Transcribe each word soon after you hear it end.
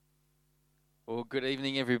Well, good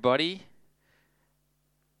evening, everybody.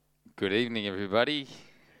 Good evening, everybody.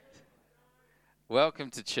 Welcome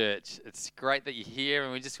to church. It's great that you're here,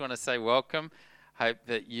 and we just want to say welcome. Hope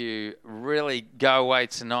that you really go away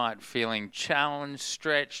tonight feeling challenged,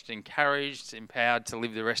 stretched, encouraged, empowered to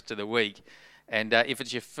live the rest of the week. And if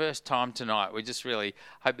it's your first time tonight, we just really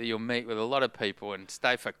hope that you'll meet with a lot of people and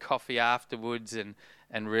stay for coffee afterwards and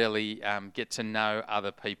really get to know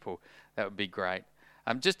other people. That would be great.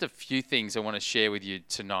 Just a few things I want to share with you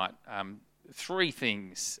tonight. Three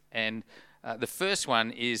things. And the first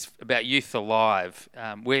one is about Youth Alive.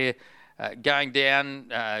 We're going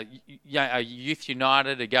down, Youth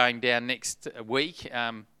United are going down next week.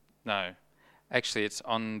 No, actually it's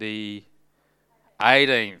on the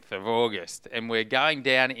 18th of August, and we're going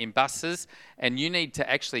down in buses, and you need to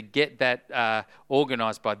actually get that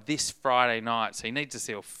organised by this Friday night. So you need to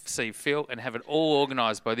see Phil and have it all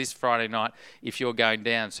organised by this Friday night if you're going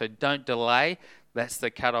down. So don't delay. That's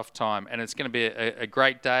the cut-off time, and it's going to be a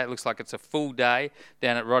great day. It looks like it's a full day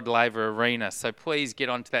down at Rod Laver Arena, so please get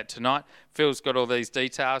onto that tonight. Phil's got all these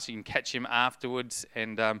details. You can catch him afterwards,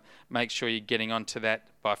 and make sure you're getting onto that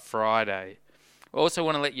by Friday. I also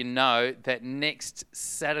want to let you know that next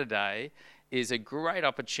Saturday is a great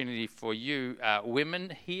opportunity for you women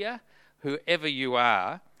here, whoever you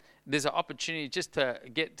are. There's an opportunity just to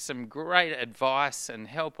get some great advice and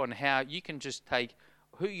help on how you can just take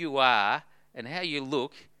who you are and how you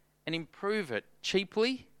look and improve it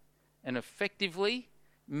cheaply and effectively.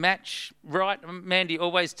 Match right. Mandy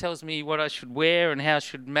always tells me what I should wear and how I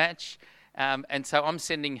should match. And so I'm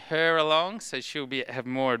sending her along, so she'll have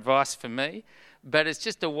more advice for me. But it's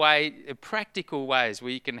just practical ways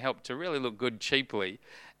where you can help to really look good cheaply.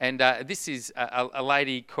 And this is a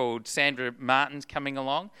lady called Sandra Martin's coming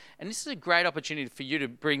along. And this is a great opportunity for you to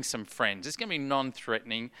bring some friends. It's going to be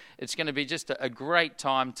non-threatening. It's going to be just a great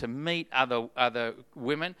time to meet other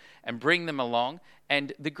women and bring them along.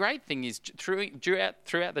 And the great thing is throughout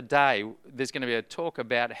the day, there's going to be a talk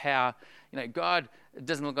about how, God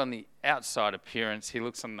doesn't look on the outside appearance, he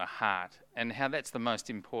looks on the heart, and how that's the most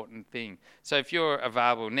important thing. So if you're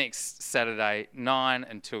available next Saturday, 9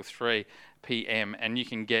 until 3 p.m, and you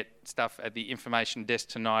can get stuff at the information desk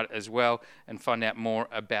tonight as well and find out more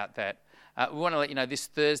about that. We want to let you know this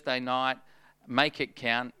Thursday night, Make It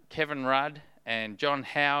Count, Kevin Rudd and John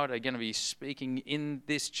Howard are going to be speaking in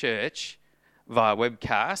this church via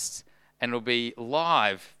webcast, and it'll be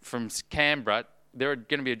live from Canberra. They're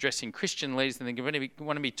going to be addressing Christian leaders, and they're going to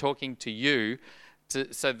want to be talking to you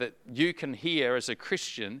so that you can hear as a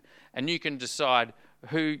Christian and you can decide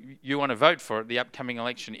who you want to vote for at the upcoming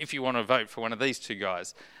election, if you want to vote for one of these two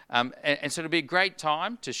guys. And so it'll be a great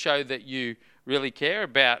time to show that you really care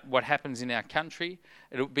about what happens in our country.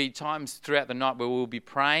 It'll be times throughout the night where we'll be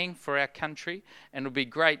praying for our country, and it'll be a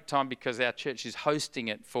great time because our church is hosting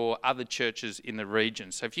it for other churches in the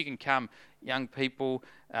region. So if you can come, young people,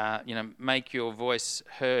 make your voice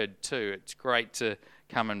heard too. It's great to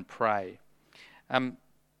come and pray.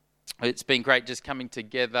 It's been great just coming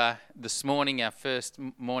together this morning, our first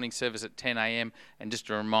morning service at 10 a.m. And just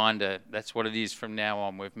a reminder, that's what it is from now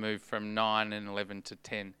on. We've moved from 9 and 11 to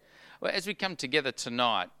 10. Well, as we come together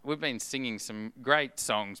tonight, we've been singing some great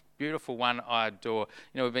songs. Beautiful One I Adore.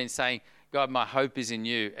 We've been saying, God, my hope is in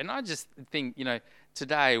you. And I just think,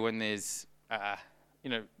 today when there's,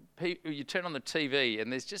 you turn on the TV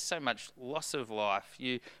and there's just so much loss of life.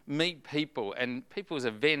 You meet people and people's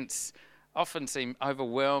events often seem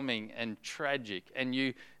overwhelming and tragic, and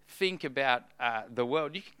you think about the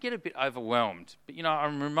world, you can get a bit overwhelmed. But,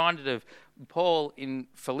 I'm reminded of Paul in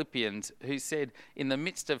Philippians, who said, in the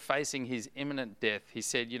midst of facing his imminent death, he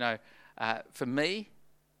said, for me,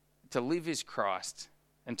 to live is Christ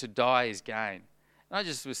and to die is gain. And I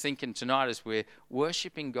just was thinking tonight as we're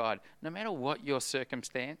worshipping God, no matter what your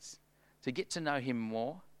circumstance, to get to know him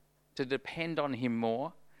more, to depend on him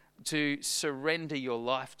more, to surrender your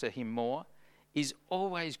life to him more is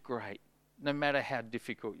always great, no matter how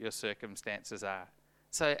difficult your circumstances are.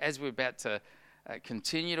 So as we're about to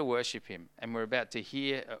continue to worship him and we're about to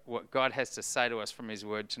hear what God has to say to us from his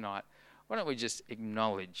word tonight, why don't we just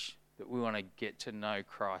acknowledge that we want to get to know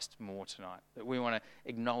Christ more tonight, that we want to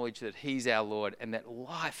acknowledge that he's our Lord and that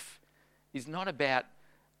life is not about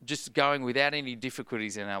just going without any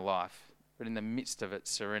difficulties in our life, but in the midst of it,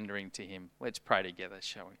 surrendering to him. Let's pray together,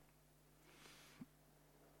 shall we?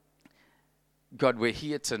 God, we're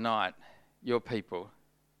here tonight, your people,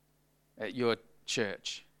 at your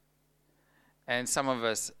church. And some of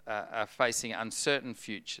us are facing uncertain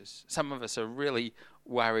futures. Some of us are really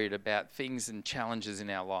worried about things and challenges in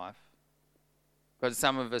our life. But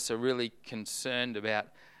some of us are really concerned about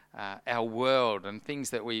our world and things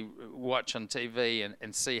that we watch on TV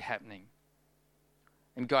and see happening.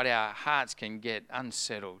 And God, our hearts can get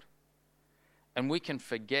unsettled. And we can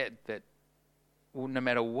forget that no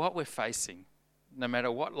matter what we're facing, no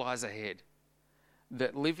matter what lies ahead,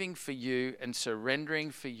 that living for you and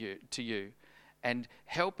surrendering to you and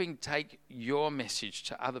helping take your message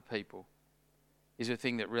to other people is the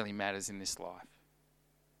thing that really matters in this life.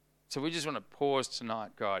 So we just want to pause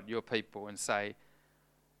tonight, God, your people, and say,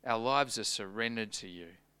 our lives are surrendered to you.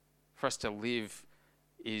 For us to live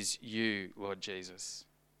is you, Lord Jesus,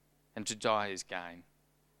 and to die is gain,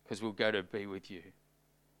 because we'll go to be with you.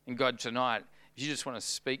 And God, tonight, if you just want to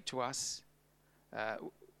speak to us,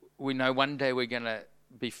 we know one day we're going to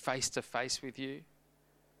be face to face with you,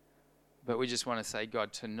 but we just want to say,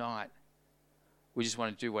 God, tonight, we just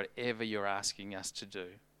want to do whatever you're asking us to do.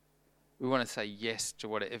 We want to say yes to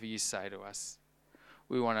whatever you say to us.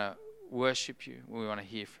 We want to worship you. We want to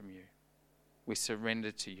hear from you. We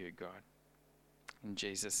surrender to you, God. In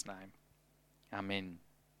Jesus' name, amen.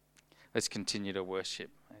 Let's continue to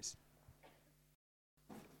worship.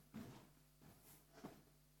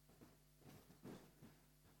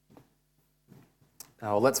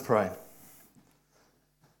 Well, let's pray.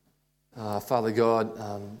 Father God,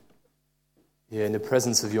 in the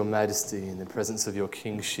presence of your majesty, in the presence of your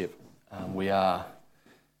kingship, we are.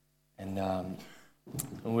 And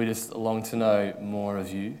we just long to know more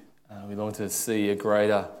of you. We long to see a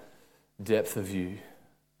greater depth of you.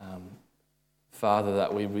 Father,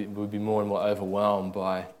 that we would be more and more overwhelmed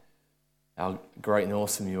by how great and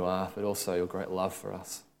awesome you are, but also your great love for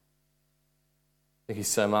us. Thank you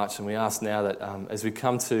so much. And we ask now that as we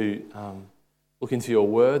come to look into your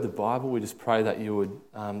word, the Bible, we just pray that you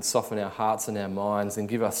would soften our hearts and our minds and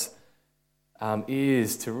give us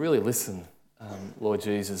ears to really listen, Lord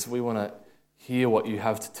Jesus. We want to hear what you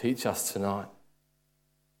have to teach us tonight.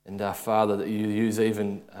 And Father, that you use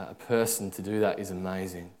even a person to do that is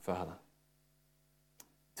amazing, Father.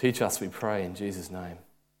 Teach us, we pray, in Jesus' name.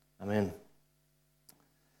 Amen.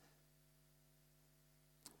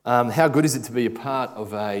 How good is it to be a part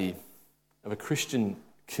of a Christian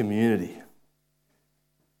community?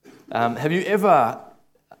 Have you ever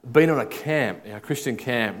been on a camp, a Christian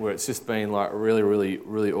camp, where it's just been like really, really,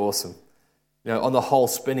 really awesome? You know, on the whole,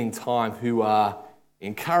 spending time who are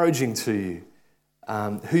encouraging to you,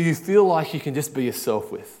 who you feel like you can just be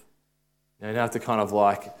yourself with. You don't have to kind of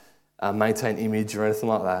like maintain image or anything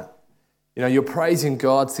like that. You know, you're praising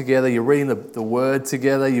God together, you're reading the word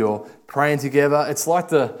together, you're praying together. It's like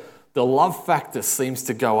the love factor seems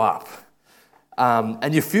to go up.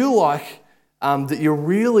 And you feel like that you're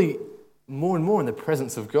really more and more in the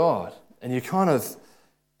presence of God. And you're kind of,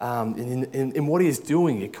 in what He's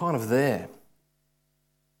doing, you're kind of there.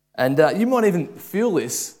 And you might even feel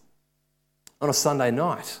this on a Sunday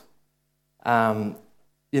night. You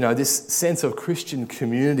know, this sense of Christian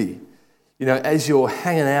community. You know, as you're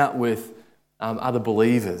hanging out with other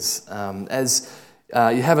believers, as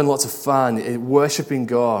you're having lots of fun, worshipping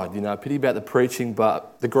God. You know, pity about the preaching,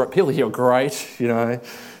 but the people here are great. You know,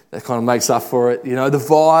 that kind of makes up for it. You know, the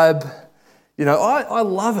vibe. You know, I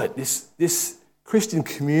love it. This Christian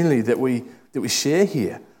community that we share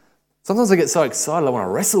here. Sometimes I get so excited I want to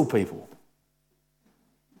wrestle people.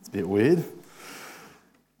 It's a bit weird.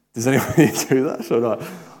 Does anybody do that or not?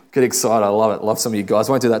 Get excited. I love it. Love some of you guys.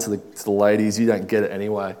 I won't do that to the ladies. You don't get it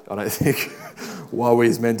anyway, I don't think. Why we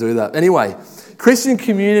as men do that. Anyway, Christian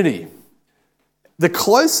community. The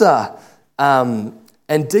closer and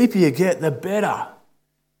deeper you get, the better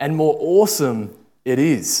and more awesome it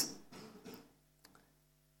is.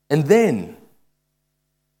 And then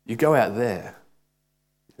you go out there.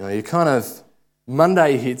 You know, you kind of,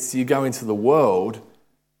 Monday hits, you go into the world,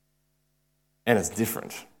 and it's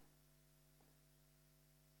different.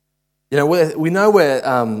 You know, we know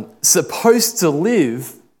we're supposed to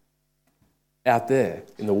live out there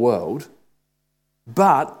in the world,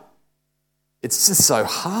 but it's just so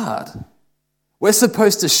hard. We're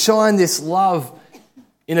supposed to shine this love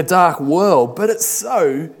in a dark world, but it's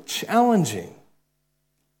so challenging.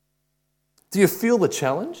 Do you feel the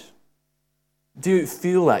challenge? Do you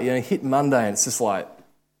feel that? You know, hit Monday and it's just like,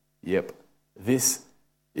 yep, this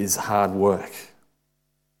is hard work.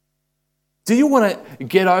 Do you want to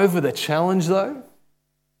get over the challenge though?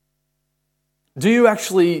 Do you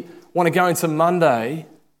actually want to go into Monday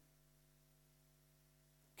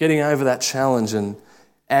getting over that challenge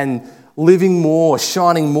and living more,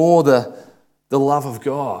 shining more the love of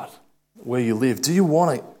God where you live? Do you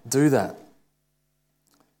want to do that?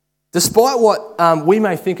 Despite what we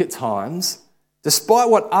may think at times, despite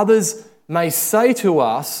what others may say to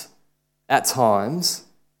us at times,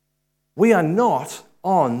 we are not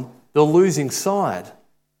on the losing side.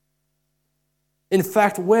 In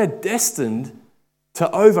fact, we're destined to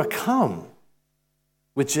overcome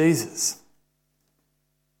with Jesus.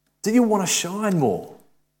 Do you want to shine more?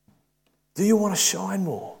 Do you want to shine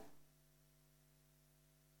more?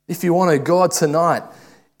 If you want to, God tonight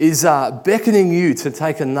is beckoning you to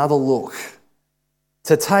take another look,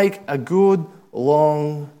 to take a good,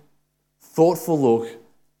 long, thoughtful look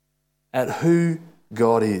at who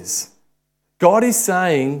God is. God is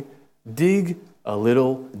saying, dig a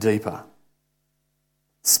little deeper.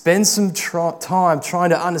 Spend some time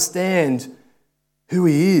trying to understand who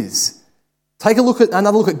He is. Take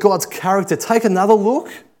another look at God's character. Take another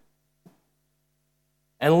look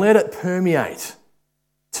and let it permeate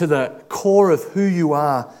to the core of who you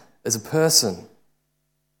are as a person.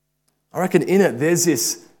 I reckon in it there's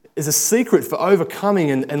a secret for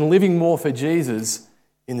overcoming and living more for Jesus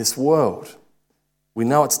in this world. We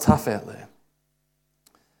know it's tough out there.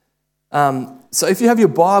 So if you have your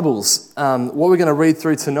Bibles, what we're going to read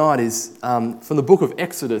through tonight is from the book of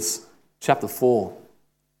Exodus, chapter 4.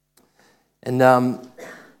 And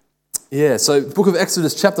so book of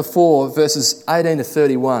Exodus, chapter 4, verses 18 to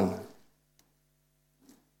 31.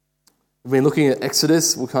 We've been looking at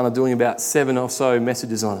Exodus. We're kind of doing about 7 or so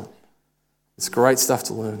messages on it. It's great stuff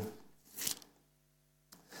to learn.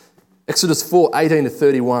 Exodus 4, 18 to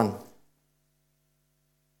 31.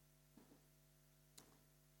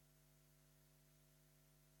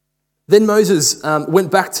 Then Moses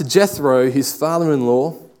went back to Jethro, his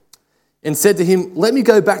father-in-law, and said to him, "Let me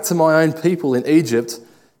go back to my own people in Egypt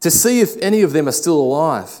to see if any of them are still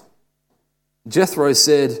alive." Jethro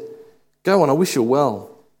said, "Go on, I wish you well."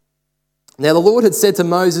 Now the Lord had said to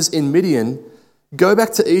Moses in Midian, "Go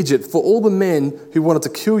back to Egypt, for all the men who wanted to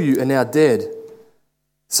kill you are now dead."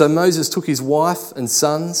 So Moses took his wife and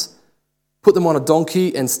sons, put them on a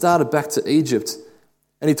donkey, and started back to Egypt.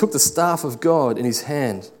 And he took the staff of God in his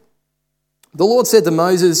hand. The Lord said to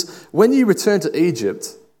Moses, "When you return to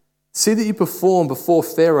Egypt, see that you perform before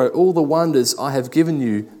Pharaoh all the wonders I have given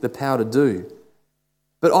you the power to do.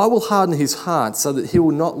 But I will harden his heart so that he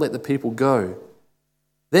will not let the people go.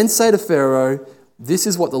 Then say to Pharaoh, 'This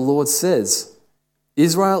is what the Lord says.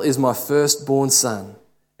 Israel is my firstborn son,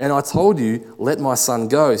 and I told you, let my son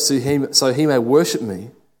go, so he may worship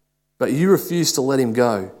me. But you refused to let him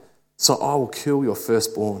go, so I will kill your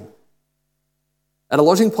firstborn.' At a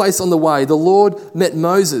lodging place on the way, the Lord met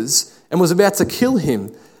Moses and was about to kill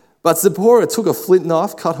him. But Zipporah took a flint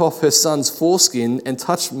knife, cut off her son's foreskin, and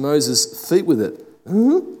touched Moses' feet with it.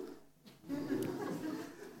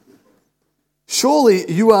 "Surely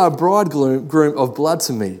you are a bridegroom of blood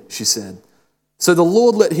to me," she said. So the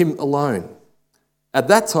Lord let him alone. At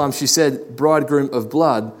that time she said, "bridegroom of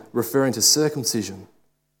blood," referring to circumcision.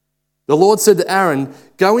 The Lord said to Aaron,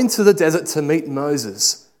 "Go into the desert to meet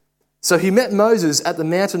Moses." So he met Moses at the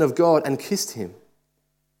mountain of God and kissed him.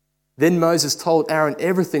 Then Moses told Aaron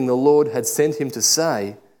everything the Lord had sent him to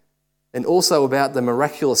say, and also about the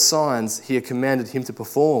miraculous signs he had commanded him to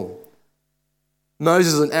perform.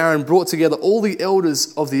 Moses and Aaron brought together all the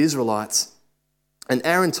elders of the Israelites, and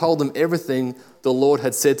Aaron told them everything the Lord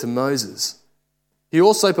had said to Moses. He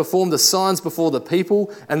also performed the signs before the people,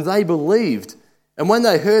 and they believed. And when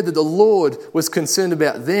they heard that the Lord was concerned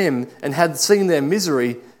about them and had seen their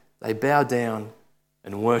misery, they bowed down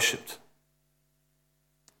and worshipped.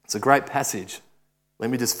 It's a great passage.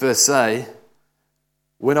 Let me just first say,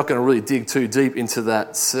 we're not going to really dig too deep into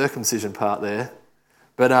that circumcision part there,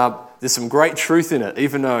 but there's some great truth in it,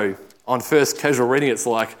 even though on first casual reading it's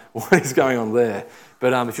like, what is going on there?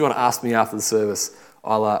 But if you want to ask me after the service,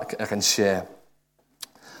 I can share.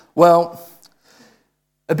 Well,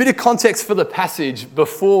 a bit of context for the passage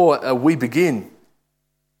before we begin.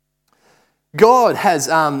 God has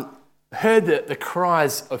heard the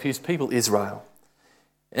cries of his people Israel.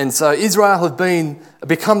 And so Israel have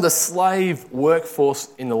become the slave workforce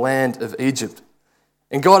in the land of Egypt.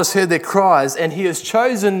 And God has heard their cries, and he has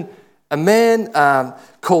chosen a man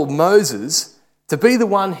called Moses to be the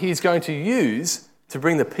one he's going to use to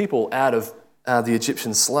bring the people out of the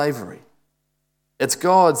Egyptian slavery. It's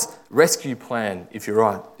God's rescue plan, if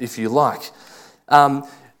you like.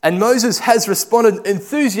 And Moses has responded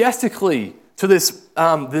enthusiastically to this,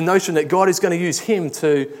 the notion that God is going to use him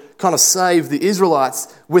to kind of save the Israelites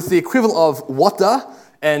with the equivalent of "wata"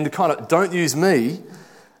 and kind of "don't use me."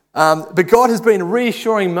 But God has been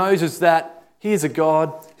reassuring Moses that he is a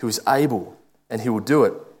God who is able and he will do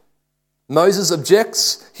it. Moses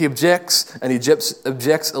objects, and he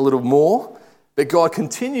objects a little more. But God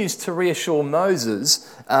continues to reassure Moses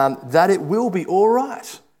that it will be all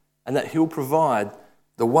right and that he'll provide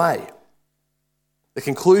the way. The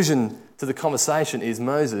conclusion to the conversation is,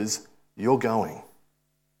 Moses, you're going.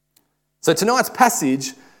 So tonight's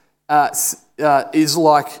passage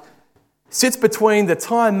sits between the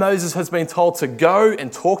time Moses has been told to go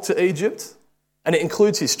and talk to Egypt, and it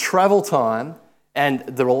includes his travel time and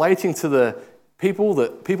the relating to the people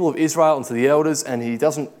of Israel and to the elders, and he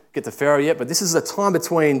doesn't get to Pharaoh yet, but this is the time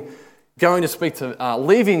between going to speak to,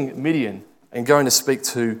 leaving Midian and going to speak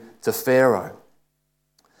to Pharaoh.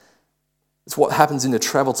 It's what happens in the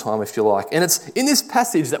travel time, if you like. And it's in this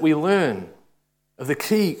passage that we learn of the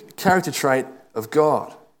key character trait of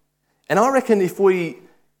God. And I reckon if we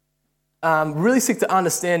really seek to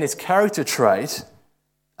understand this character trait,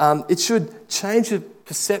 it should change the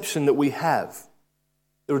perception that we have.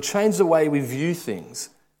 It will change the way we view things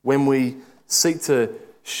when we seek to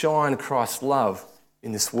shine Christ's love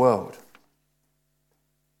in this world.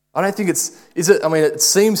 I don't think it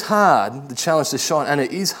seems hard, the challenge to shine, and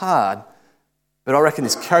it is hard, but I reckon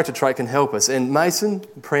this character trait can help us. And Mason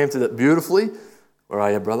preempted it beautifully. Where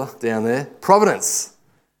are you, brother? Down there. Providence.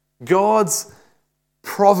 God's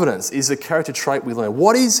providence is a character trait we learn.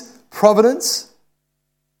 What is providence?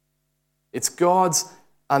 It's God's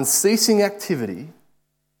unceasing activity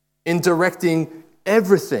in directing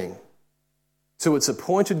everything to its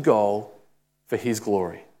appointed goal for His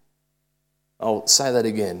glory. I'll say that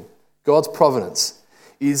again. God's providence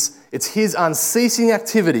it's His unceasing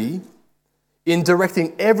activity in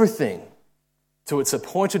directing everything to its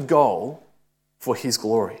appointed goal for His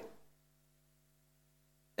glory.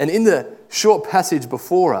 And in the short passage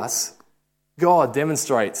before us, God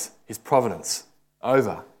demonstrates His providence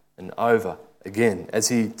over and over again as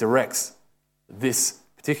He directs this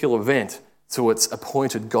particular event to its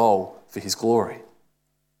appointed goal for His glory.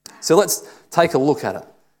 So let's take a look at it.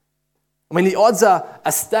 I mean, the odds are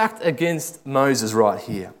stacked against Moses right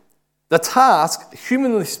here. The task,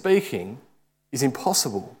 humanly speaking, is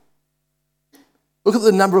impossible. Look at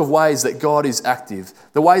the number of ways that God is active,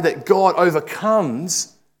 the way that God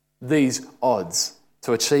overcomes these odds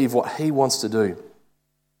to achieve what He wants to do.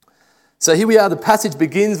 So here we are, the passage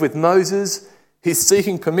begins with Moses. He's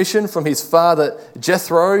seeking permission from his father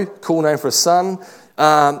Jethro, cool name for a son,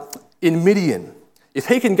 in Midian. If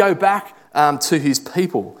he can go back to his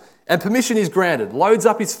people, and permission is granted, loads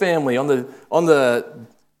up his family on the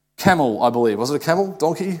camel, I believe. Was it a camel?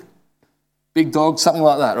 Donkey? Big dog? Something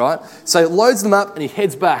like that, right? So loads them up and he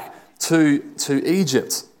heads back to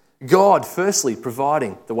Egypt. God, firstly,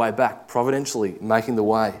 providing the way back, providentially making the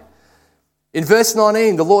way. In verse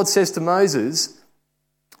 19, the Lord says to Moses,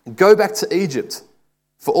 "Go back to Egypt,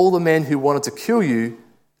 for all the men who wanted to kill you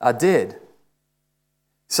are dead."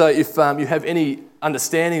 So if you have any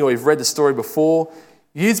understanding or you've read the story before,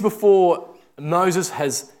 years before, Moses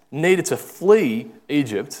has needed to flee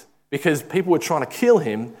Egypt because people were trying to kill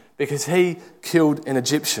him because he killed an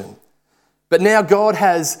Egyptian. But now God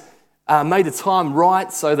has made the time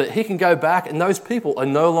right so that he can go back and those people are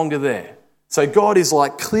no longer there. So God is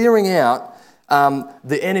like clearing out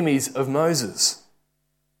the enemies of Moses.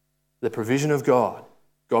 The provision of God.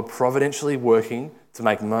 God providentially working to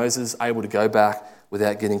make Moses able to go back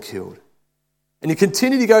without getting killed. And you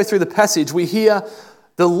continue to go through the passage, we hear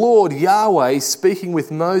the Lord, Yahweh, speaking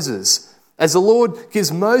with Moses. As the Lord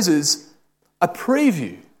gives Moses a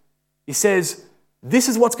preview. He says, this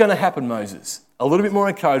is what's going to happen, Moses. A little bit more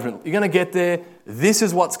encouragement. You're going to get there. This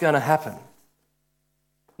is what's going to happen.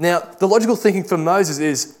 Now, the logical thinking for Moses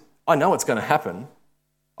is, I know what's going to happen.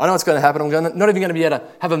 I know what's going to happen. I'm not even going to be able to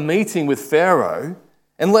have a meeting with Pharaoh,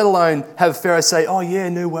 and let alone have Pharaoh say, oh yeah,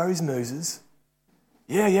 no worries, Moses.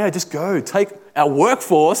 Yeah, just go. Take our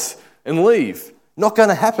workforce and leave. Not going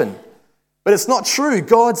to happen. But it's not true.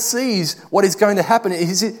 God sees what is going to happen.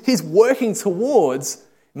 He's working towards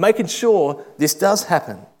making sure this does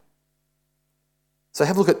happen. So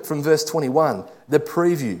have a look at from verse 21, the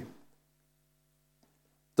preview.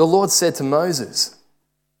 The Lord said to Moses,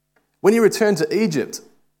 when you return to Egypt,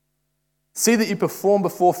 see that you perform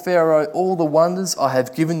before Pharaoh all the wonders I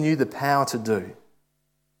have given you the power to do.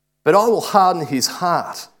 But I will harden his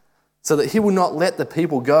heart so that he will not let the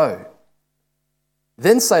people go.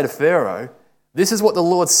 Then say to Pharaoh, this is what the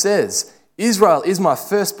Lord says, Israel is my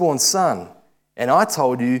firstborn son, and I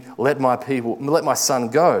told you, let my son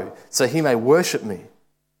go, so he may worship me.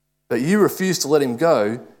 But you refuse to let him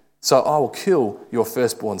go, so I will kill your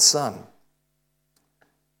firstborn son.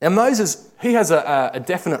 Now Moses, he has a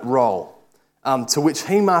definite role to which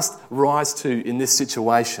he must rise to in this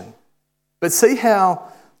situation. But see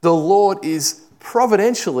how the Lord is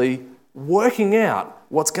providentially working out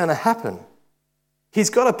what's going to happen. He's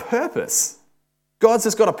got a purpose. God's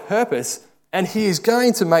just got a purpose, and he is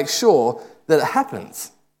going to make sure that it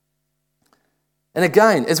happens. And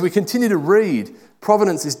again, as we continue to read,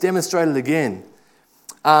 providence is demonstrated again.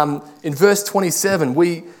 In verse 27,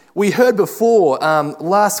 we heard before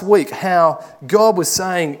last week how God was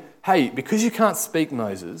saying, hey, because you can't speak,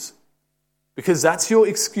 Moses, because that's your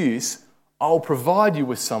excuse, I'll provide you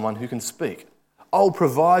with someone who can speak. I'll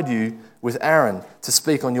provide you with Aaron to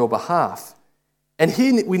speak on your behalf. And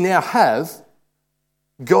here we now have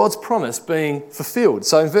God's promise being fulfilled.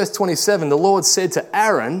 So in verse 27, the Lord said to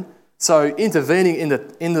Aaron, so intervening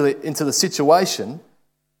into the situation,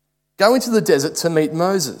 go into the desert to meet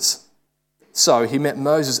Moses. So he met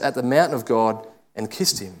Moses at the mountain of God and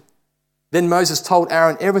kissed him. Then Moses told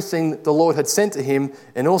Aaron everything the Lord had sent to him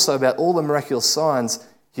and also about all the miraculous signs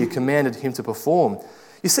he had commanded him to perform.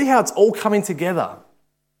 You see how it's all coming together?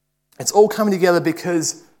 It's all coming together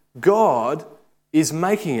because God is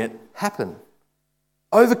making it happen.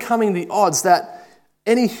 Overcoming the odds that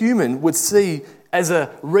any human would see as a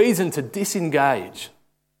reason to disengage,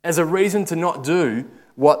 as a reason to not do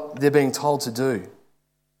what they're being told to do.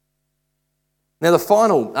 Now, the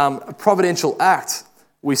final providential act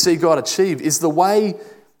we see God achieve is the way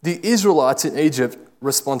the Israelites in Egypt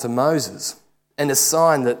respond to Moses and the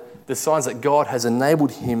signs that God has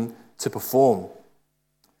enabled him to perform.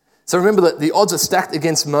 So remember that the odds are stacked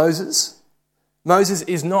against Moses. Moses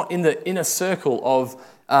is not in the inner circle of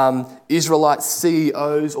Israelite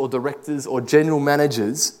CEOs or directors or general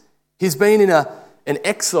managers. He's been in an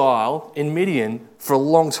exile in Midian for a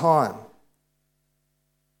long time.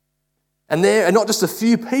 And there are not just a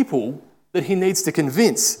few people that he needs to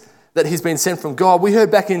convince that he's been sent from God. We heard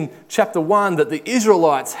back in chapter 1 that the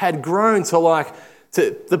Israelites had grown to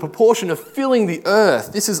the proportion of filling the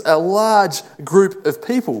earth. This is a large group of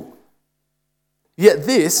people. Yet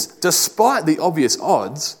this, despite the obvious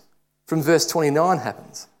odds, from verse 29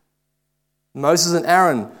 happens. Moses and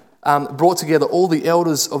Aaron brought together all the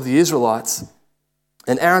elders of the Israelites,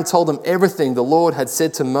 and Aaron told them everything the Lord had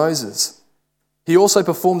said to Moses. He also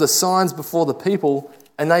performed the signs before the people,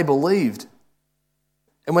 and they believed.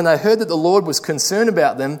 And when they heard that the Lord was concerned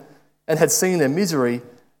about them and had seen their misery,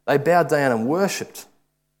 they bowed down and worshipped.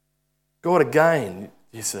 God again,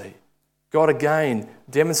 you see, God again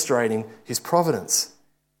demonstrating his providence.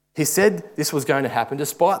 He said this was going to happen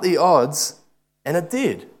despite the odds, and it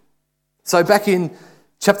did. So back in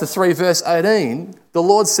chapter 3, verse 18, the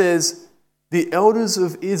Lord says, the elders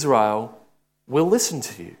of Israel will listen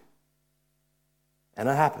to you. And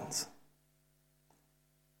it happens.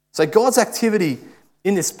 So God's activity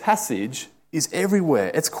in this passage is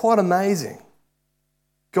everywhere. It's quite amazing.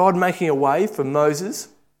 God making a way for Moses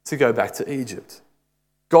to go back to Egypt.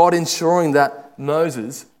 God ensuring that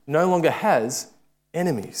Moses no longer has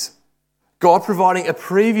enemies. God providing a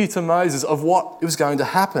preview to Moses of what was going to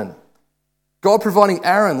happen. God providing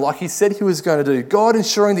Aaron like he said he was going to do. God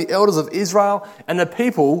ensuring the elders of Israel and the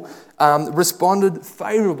people responded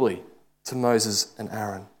favourably to Moses and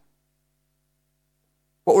Aaron.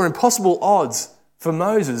 What were impossible odds for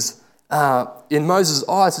Moses, in Moses'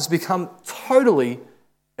 eyes, has become totally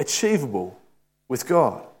achievable with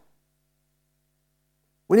God.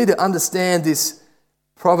 We need to understand this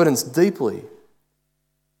providence deeply.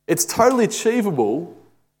 It's totally achievable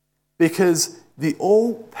because the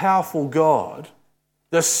all-powerful God,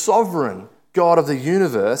 the sovereign God of the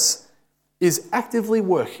universe, is actively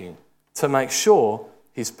working to make sure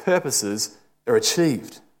his purposes are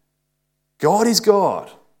achieved. God is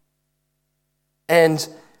God, and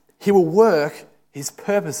he will work his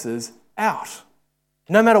purposes out,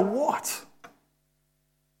 no matter what.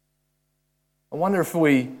 I wonder if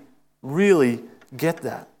we really get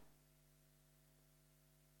that.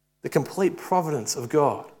 The complete providence of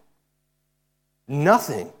God.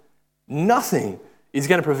 Nothing is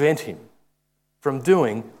going to prevent him from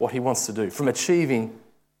doing what he wants to do, from achieving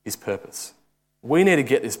his purpose. We need to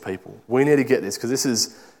get this, people. We need to get this because this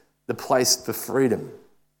is the place for freedom.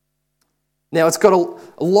 Now, it's got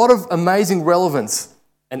a lot of amazing relevance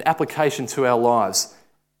and application to our lives.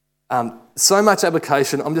 So much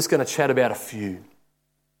application, I'm just going to chat about a few.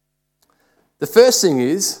 The first thing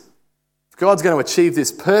is, if God's going to achieve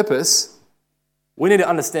this purpose, we need to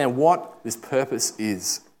understand what this purpose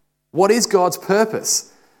is. What is God's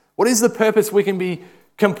purpose? What is the purpose we can be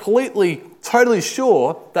completely, totally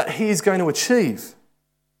sure that he is going to achieve?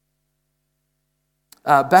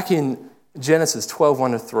 Back in Genesis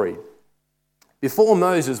 12:1-3, before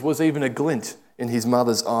Moses was even a glint in his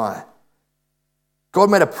mother's eye, God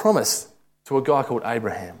made a promise to a guy called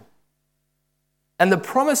Abraham. And the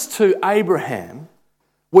promise to Abraham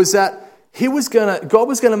was that God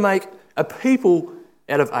was going to make a people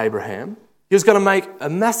out of Abraham. He was going to make a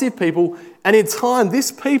massive people, and in time,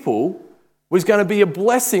 this people was going to be a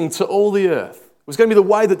blessing to all the earth. It was going to be the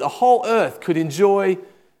way that the whole earth could enjoy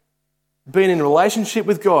being in relationship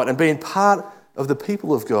with God and being part of the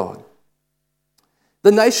people of God.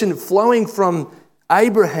 The nation flowing from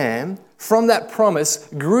Abraham, from that promise,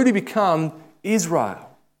 grew to become Israel.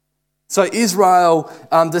 So Israel,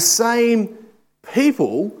 the same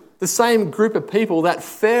people, the same group of people that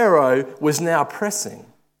Pharaoh was now oppressing.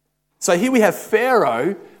 So here we have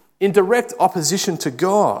Pharaoh in direct opposition to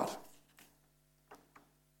God.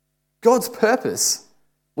 God's purpose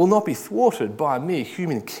will not be thwarted by a mere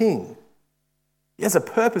human king. He has a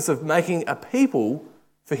purpose of making a people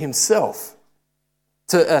for himself,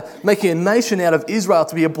 to making a nation out of Israel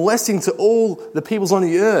to be a blessing to all the peoples on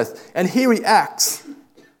the earth. And here he acts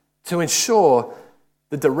to ensure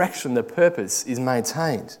the direction, the purpose is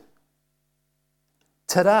maintained.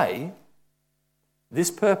 Today, this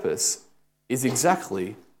purpose is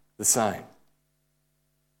exactly the same.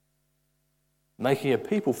 Making a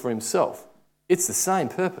people for himself. It's the same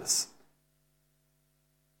purpose.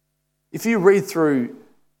 If you read through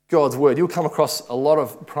God's word, you'll come across a lot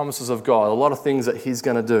of promises of God, a lot of things that he's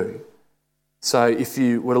going to do. So if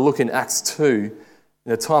you were to look in Acts 2, in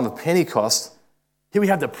the time of Pentecost, here we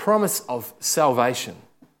have the promise of salvation.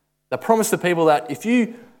 The promise to people that if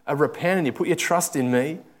you repent and you put your trust in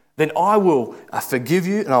me, then I will forgive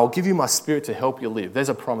you and I'll give you my spirit to help you live. There's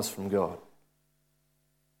a promise from God.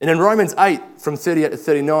 And in Romans 8, from 38 to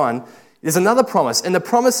 39, there's another promise. And the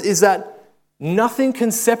promise is that nothing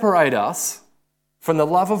can separate us from the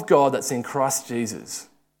love of God that's in Christ Jesus.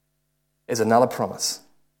 There's another promise.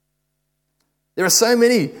 There are so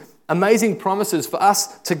many amazing promises for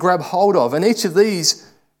us to grab hold of. And each of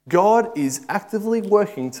these, God is actively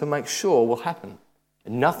working to make sure will happen.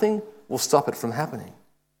 And nothing will stop it from happening.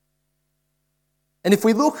 And if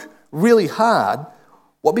we look really hard,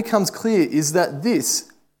 what becomes clear is that this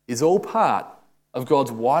is all part of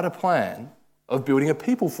God's wider plan of building a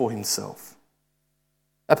people for himself.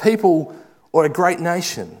 A people or a great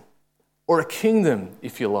nation or a kingdom,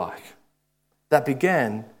 if you like, that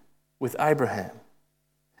began with Abraham.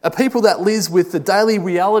 A people that lives with the daily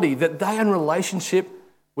reality that they are in relationship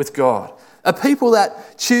with God. A people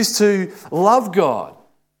that choose to love God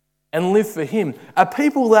and live for him. A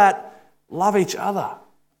people that love each other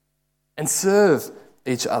and serve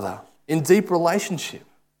each other in deep relationship.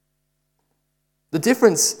 The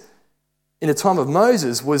difference in the time of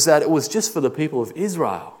Moses was that it was just for the people of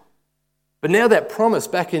Israel. But now that promise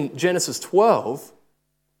back in Genesis 12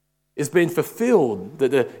 is being fulfilled,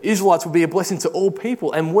 that the Israelites will be a blessing to all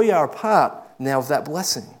people, and we are a part now of that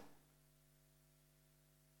blessing.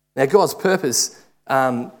 Now God's purpose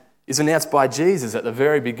is announced by Jesus at the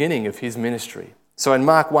very beginning of his ministry. So in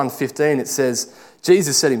Mark 1:15 it says,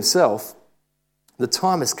 Jesus said himself, "The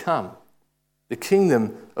time has come. The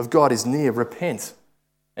kingdom of God is near. Repent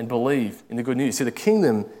and believe in the good news." See, the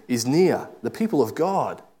kingdom is near. The people of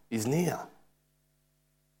God is near.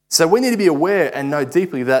 So we need to be aware and know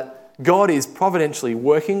deeply that God is providentially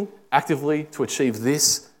working actively to achieve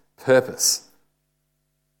this purpose.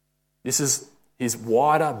 This is his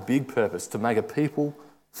wider, big purpose, to make a people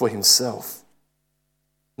for himself.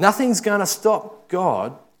 Nothing's going to stop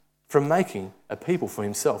God from making a people for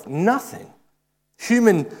himself. Nothing.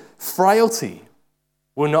 Human frailty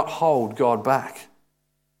will not hold God back.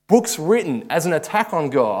 Books written as an attack on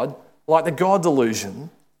God, like the God delusion,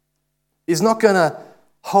 is not going to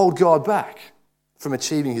hold God back from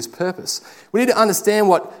achieving his purpose. We need to understand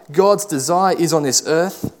what God's desire is on this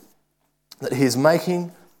earth, that he is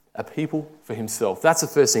making a people for himself. That's the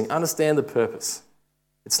first thing. Understand the purpose.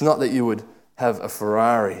 It's not that you would have a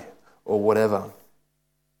Ferrari or whatever.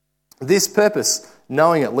 This purpose,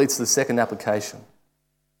 knowing it, leads to the second application.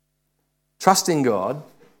 Trusting God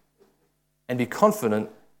and be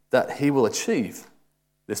confident that he will achieve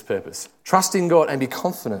this purpose. Trusting God and be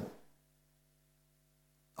confident.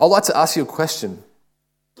 I'd like to ask you a question.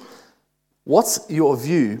 What's your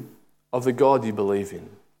view of the God you believe in?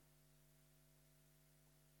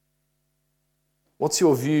 What's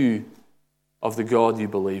your view of the God you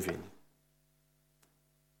believe in?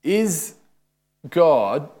 Is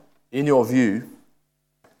God, in your view,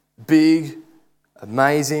 big,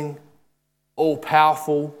 amazing,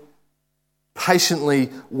 all-powerful, patiently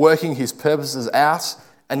working his purposes out,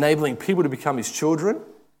 enabling people to become his children?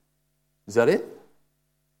 Is that it?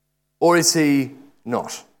 Or is he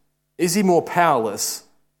not? Is he more powerless?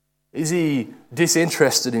 Is he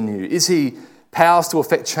disinterested in you? Is he powerless to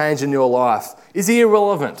affect change in your life? Is he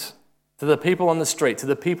irrelevant to the people on the street, to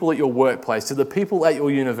the people at your workplace, to the people at your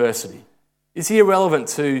university? Is he irrelevant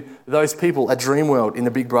to those people at Dreamworld in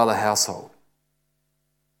the Big Brother household?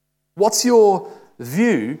 What's your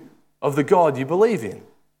view of the God you believe in?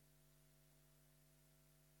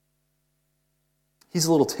 here's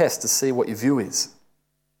a little test to see what your view is.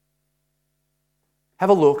 Have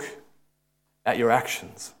a look at your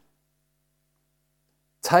actions.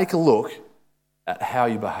 Take a look at how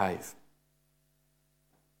you behave.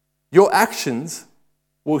 Your actions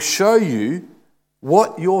will show you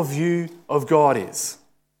what your view of God is.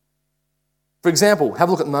 For example, have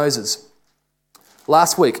a look at Moses.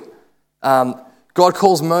 Last week, God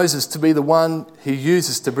calls Moses to be the one he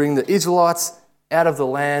uses to bring the Israelites out of the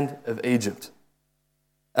land of Egypt.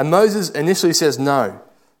 And Moses initially says no,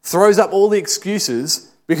 throws up all the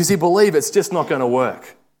excuses because he believes it's just not going to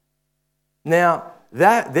work. Now,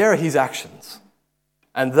 there are his actions,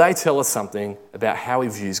 and they tell us something about how he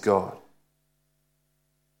views God.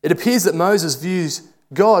 It appears that Moses views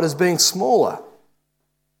God as being smaller,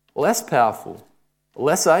 less powerful,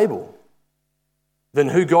 less able than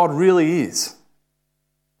who God really is.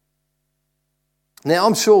 Now,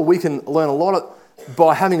 I'm sure we can learn a lot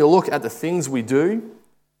by having a look at the things we do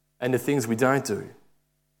and the things we don't do.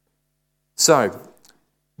 So,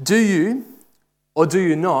 do you or do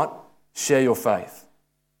you not share your faith?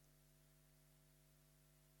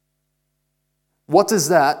 What does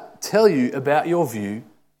that tell you about your view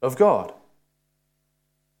of God?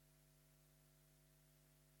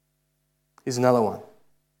 Here's another one.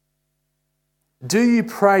 Do you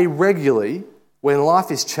pray regularly when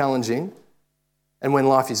life is challenging and when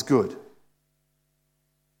life is good?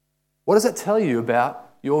 What does that tell you about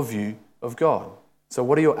your view of God? So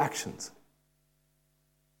what are your actions?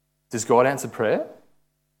 Does God answer prayer?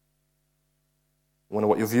 I wonder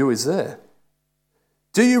what your view is there.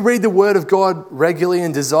 Do you read the Word of God regularly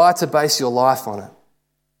and desire to base your life on it?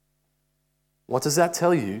 What does that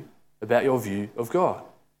tell you about your view of God?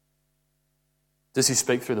 Does he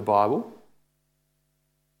speak through the Bible?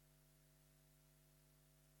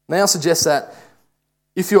 May I suggest that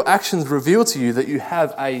if your actions reveal to you that you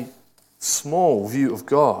have a small view of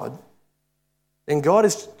God, then God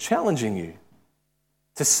is challenging you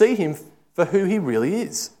to see him for who he really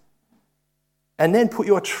is. And then put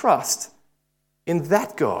your trust in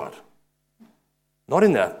that God, not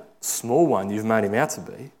in that small one you've made him out to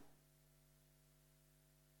be.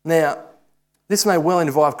 Now, this may well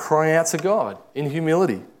involve crying out to God in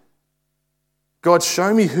humility. God,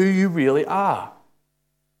 show me who you really are.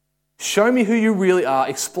 Show me who you really are.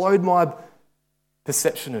 Explode my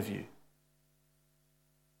perception of you.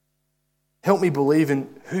 Help me believe in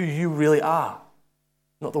who you really are,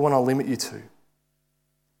 not the one I'll limit you to.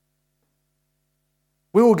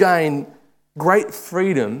 We will gain great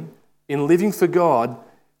freedom in living for God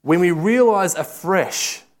when we realize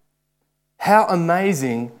afresh how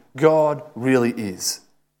amazing God really is,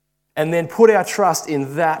 and then put our trust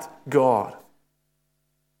in that God.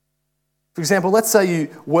 For example, let's say you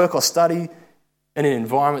work or study in an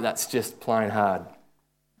environment that's just plain hard,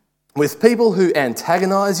 with people who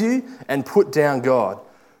antagonize you and put down God.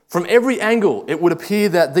 From every angle, it would appear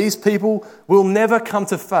that these people will never come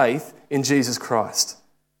to faith in Jesus Christ.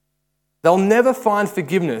 They'll never find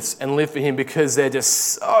forgiveness and live for him because they're just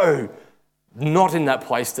so not in that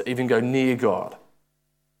place to even go near God.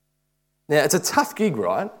 Now, it's a tough gig,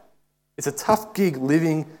 right? It's a tough gig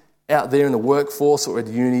living out there in the workforce or at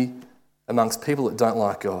uni amongst people that don't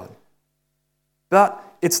like God. But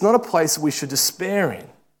it's not a place we should despair in.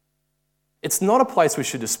 It's not a place we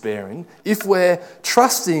should despair in if we're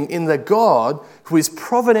trusting in the God who is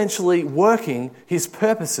providentially working his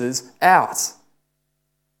purposes out.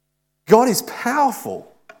 God is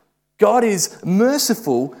powerful. God is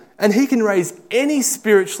merciful, and he can raise any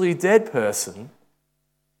spiritually dead person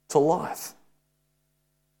to life.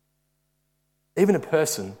 Even a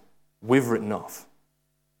person we've written off.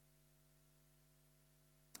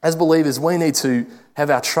 As believers, we need to have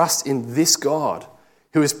our trust in this God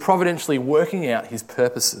who is providentially working out his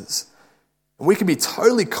purposes. And we can be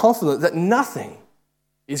totally confident that nothing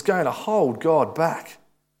is going to hold God back.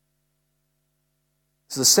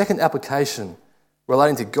 So the second application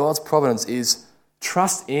relating to God's providence is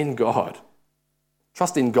trust in God.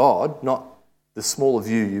 Trust in God, not the smaller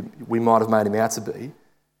view we might have made him out to be,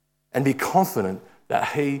 and be confident that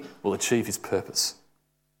he will achieve his purpose.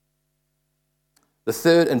 The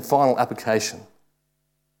third and final application.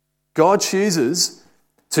 God chooses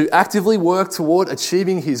to actively work toward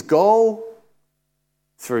achieving his goal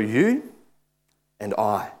through you and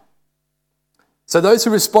I. So those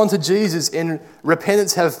who respond to Jesus in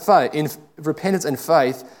repentance and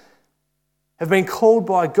faith have been called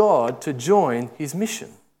by God to join his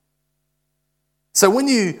mission. So when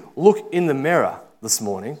you look in the mirror this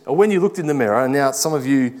morning, or when you looked in the mirror, and now some of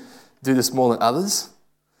you do this more than others,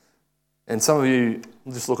 and some of you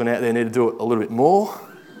just looking out there need to do it a little bit more.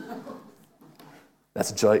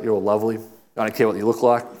 That's a joke, you're all lovely. I don't care what you look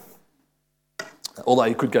like. Although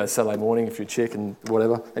you could go Saturday morning if you're a chick and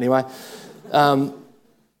whatever. Anyway,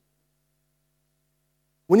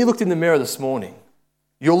 when you looked in the mirror this morning,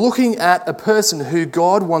 you're looking at a person who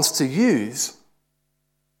God wants to use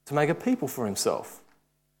to make a people for himself.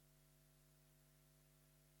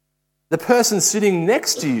 The person sitting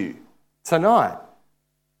next to you tonight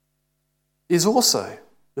is also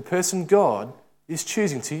the person God is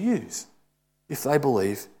choosing to use if they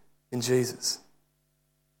believe in Jesus.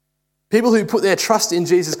 People who put their trust in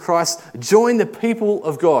Jesus Christ join the people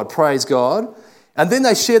of God, praise God, and then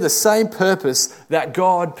they share the same purpose that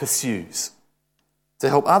God pursues, to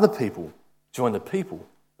help other people join the people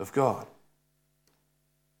of God.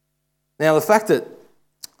 Now, the fact that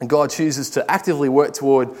God chooses to actively work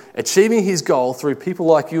toward achieving his goal through people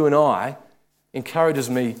like you and I encourages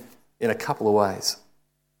me in a couple of ways.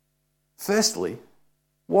 Firstly,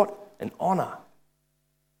 what an honour.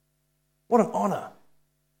 What an honour.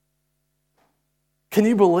 Can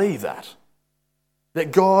you believe that?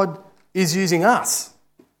 That God is using us.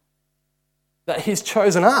 That he's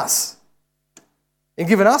chosen us and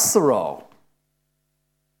given us the role.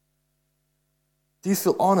 Do you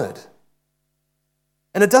feel honoured?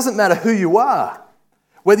 And it doesn't matter who you are,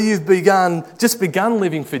 whether you've just begun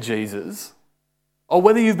living for Jesus or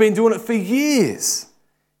whether you've been doing it for years.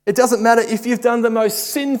 It doesn't matter if you've done the most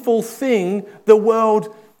sinful thing the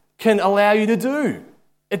world can allow you to do.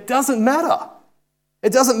 It doesn't matter.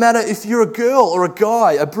 It doesn't matter if you're a girl or a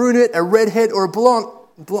guy, a brunette, a redhead or a blonde.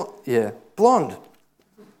 Blonde.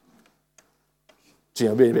 Gee,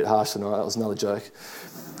 I'm being a bit harsh tonight. That was another joke.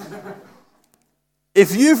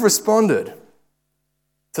 If you've responded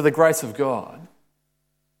to the grace of God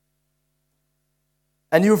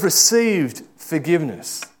and you have received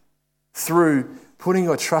forgiveness through putting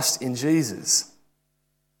your trust in Jesus,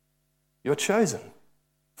 you're chosen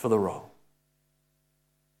for the role.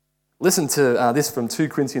 Listen to this from 2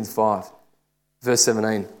 Corinthians 5, verse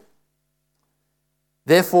 17.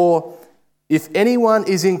 Therefore, if anyone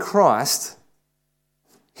is in Christ,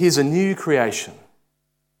 he is a new creation.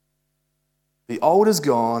 The old is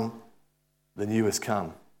gone, the new has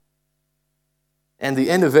come. And the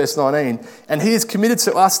end of verse 19, and he has committed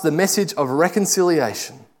to us the message of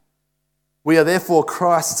reconciliation. We are therefore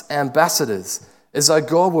Christ's ambassadors, as though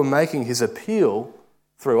God were making his appeal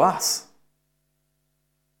through us.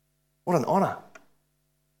 What an honour.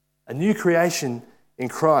 A new creation in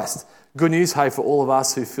Christ. Good news, hey, for all of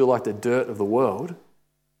us who feel like the dirt of the world.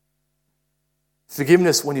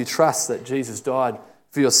 Forgiveness when you trust that Jesus died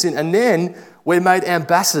for your sin. And then we're made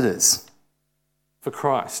ambassadors for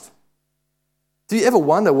Christ. Do you ever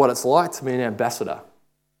wonder what it's like to be an ambassador?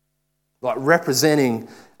 Like representing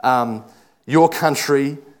your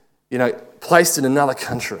country, placed in another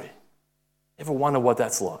country. Ever wonder what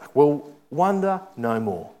that's like? Well, wonder no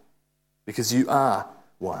more. Because you are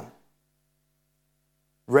one.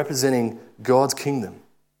 Representing God's kingdom.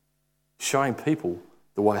 Showing people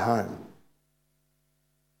the way home.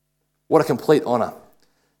 What a complete honour.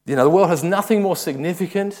 The world has nothing more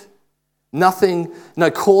significant, no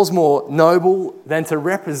cause more noble than to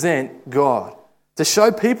represent God. To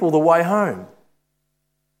show people the way home.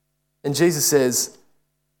 And Jesus says,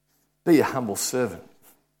 be a humble servant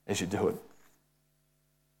as you do it.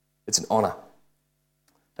 It's an honour.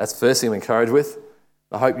 That's the first thing I'm encouraged with.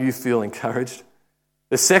 I hope you feel encouraged.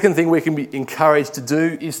 The second thing we can be encouraged to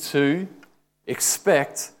do is to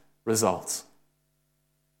expect results.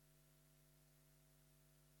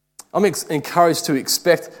 I'm encouraged to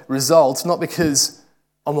expect results, not because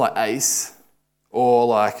I'm like Ace or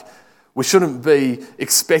like we shouldn't be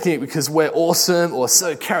expecting it because we're awesome or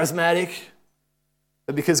so charismatic,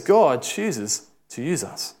 but because God chooses to use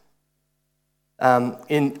us.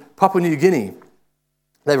 In Papua New Guinea,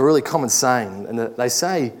 they have a really common saying, and they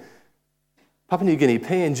say Papua New Guinea,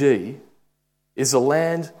 PNG, is the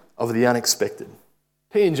land of the unexpected.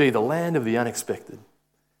 PNG, the land of the unexpected.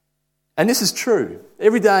 And this is true.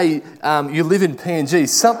 Every day you live in PNG,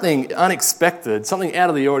 something unexpected, something out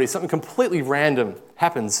of the ordinary, something completely random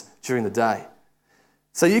happens during the day.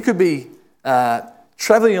 So you could be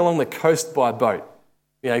travelling along the coast by boat,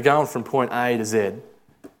 going from point A to Z,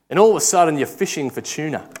 and all of a sudden you're fishing for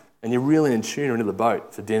tuna, and you're reeling in tuna into the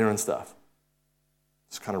boat for dinner and stuff.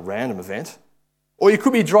 It's kind of a random event. Or you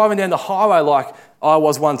could be driving down the highway like I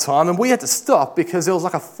was one time, and we had to stop because there was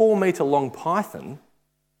like a 4-metre long python,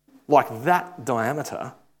 like that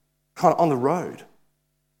diameter, kind of on the road.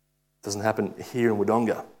 Doesn't happen here in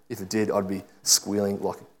Wodonga. If it did, I'd be squealing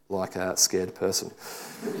like a scared person.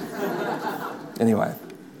 Anyway.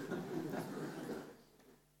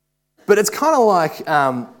 But it's kind of like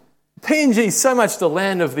PNG is so much the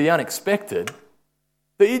land of the unexpected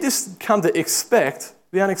that you just come to expect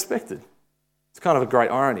the unexpected. It's kind of a great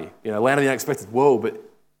irony, land of the unexpected world, but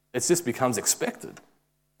it just becomes expected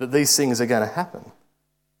that these things are going to happen.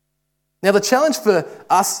 Now, the challenge for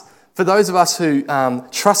us, for those of us who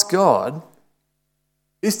trust God,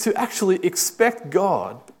 is to actually expect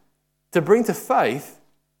God to bring to faith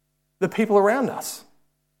the people around us.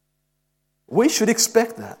 We should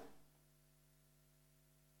expect that.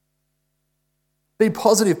 Be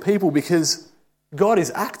positive people because God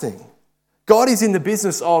is acting. God is in the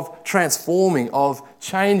business of transforming, of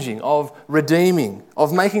changing, of redeeming,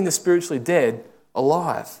 of making the spiritually dead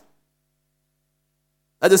alive.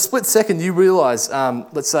 At the split second you realise,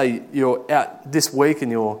 let's say you're out this week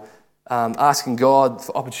and you're asking God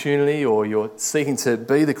for opportunity or you're seeking to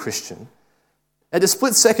be the Christian. At the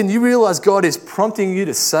split second you realise God is prompting you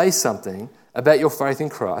to say something about your faith in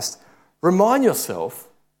Christ. Remind yourself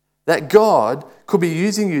that God could be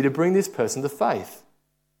using you to bring this person to faith,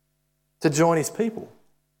 to join his people.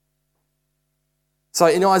 So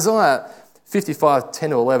in Isaiah 55, 10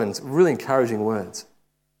 to 11, it's really encouraging words.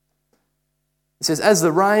 It says, "As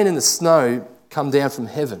the rain and the snow come down from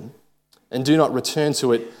heaven and do not return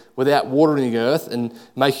to it without watering the earth and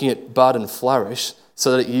making it bud and flourish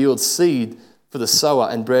so that it yields seed for the sower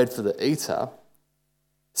and bread for the eater,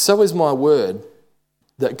 so is my word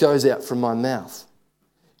that goes out from my mouth.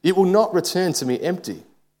 It will not return to me empty.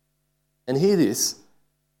 And hear this,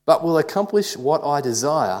 but will accomplish what I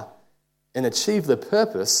desire and achieve the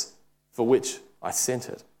purpose for which I sent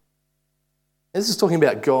it." This is talking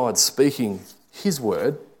about God speaking his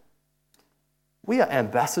word. We are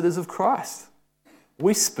ambassadors of Christ.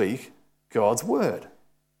 We speak God's word.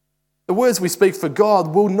 The words we speak for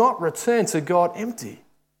God will not return to God empty.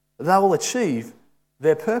 They will achieve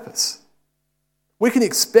their purpose. We can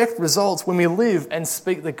expect results when we live and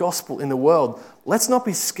speak the gospel in the world. Let's not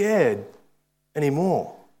be scared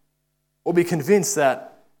anymore or be convinced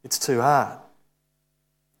that it's too hard.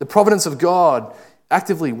 The providence of God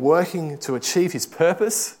actively working to achieve his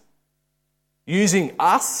purpose, using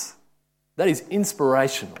us, that is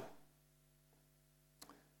inspirational.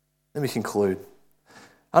 Let me conclude.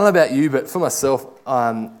 I don't know about you, but for myself,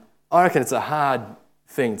 I reckon it's a hard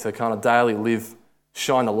thing to kind of daily live,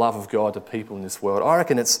 shine the love of God to people in this world. I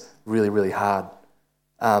reckon it's really, really hard.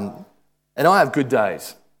 And I have good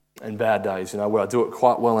days and bad days, where I do it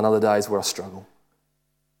quite well and other days where I struggle.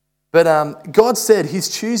 But God said he's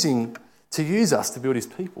choosing to use us to build his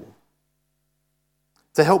people,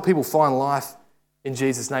 to help people find life in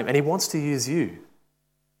Jesus' name. And he wants to use you.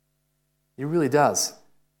 He really does.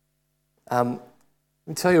 Let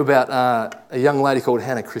me tell you about a young lady called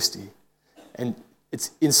Hannah Christie. And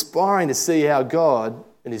it's inspiring to see how God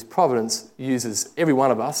in his providence uses every one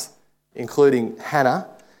of us, including Hannah.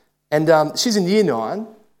 And she's in year 9,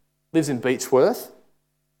 lives in Beechworth,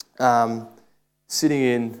 sitting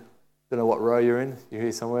in, don't know what row you're in, you're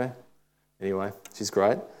here somewhere. Anyway, she's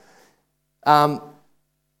great.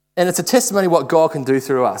 And it's a testimony of what God can do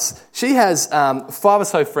through us. She has 5 or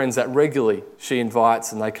so friends that regularly she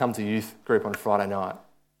invites and they come to youth group on Friday night.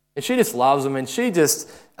 And she just loves them and she just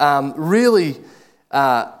really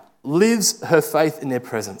lives her faith in their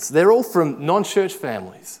presence. They're all from non-church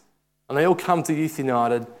families and they all come to Youth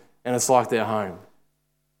United and it's like their home.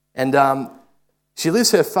 And she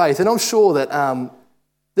lives her faith, and I'm sure that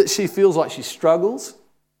that she feels like she struggles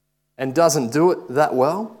and doesn't do it that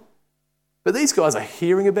well. But these guys are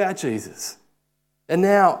hearing about Jesus. And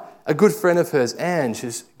now a good friend of hers, Ange,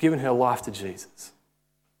 has given her life to Jesus.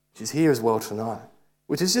 She's here as well tonight,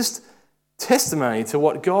 which is just testimony to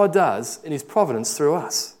what God does in his providence through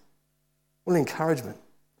us. What an encouragement.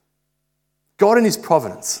 God in his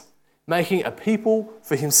providence, making a people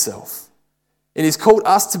for himself. And he's called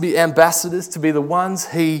us to be ambassadors, to be the ones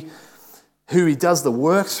who he does the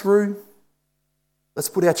work through. Let's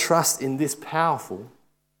put our trust in this powerful,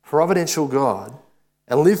 providential God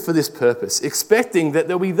and live for this purpose, expecting that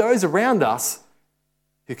there'll be those around us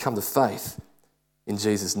who come to faith in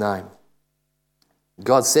Jesus' name.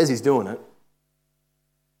 God says he's doing it.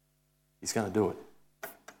 He's going to do it.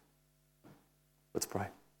 Let's pray.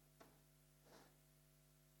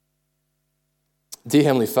 Dear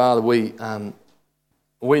Heavenly Father,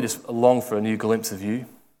 we just long for a new glimpse of you.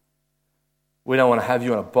 We don't want to have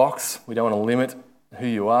you in a box. We don't want to limit who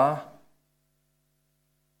you are.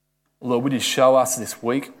 Lord, would you show us this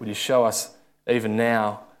week, would you show us even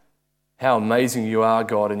now how amazing you are,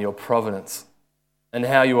 God, in your providence, and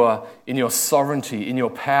how you are in your sovereignty, in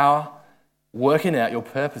your power, working out your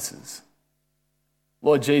purposes.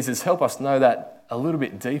 Lord Jesus, help us know that a little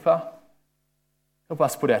bit deeper. Help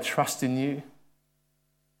us put our trust in you.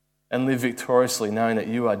 and live victoriously knowing that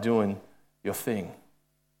you are doing your thing.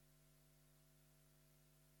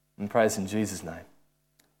 And praise in Jesus' name.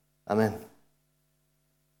 Amen.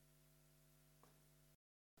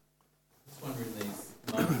 Just wondering these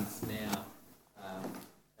moments now,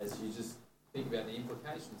 as you just think about the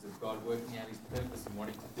implications of God working out his purpose and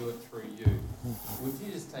wanting to do it through you, would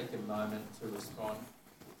you just take a moment to respond?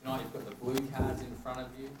 Tonight you've got the blue cards in front of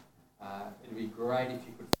you. It'd be great if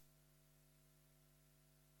you could.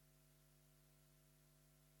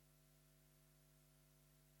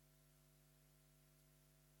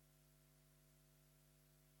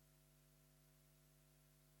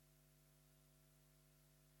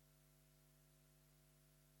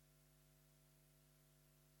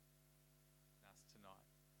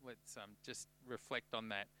 Let's just reflect on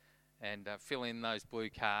that and fill in those blue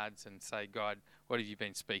cards and say, God, what have you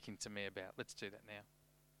been speaking to me about? Let's do that now.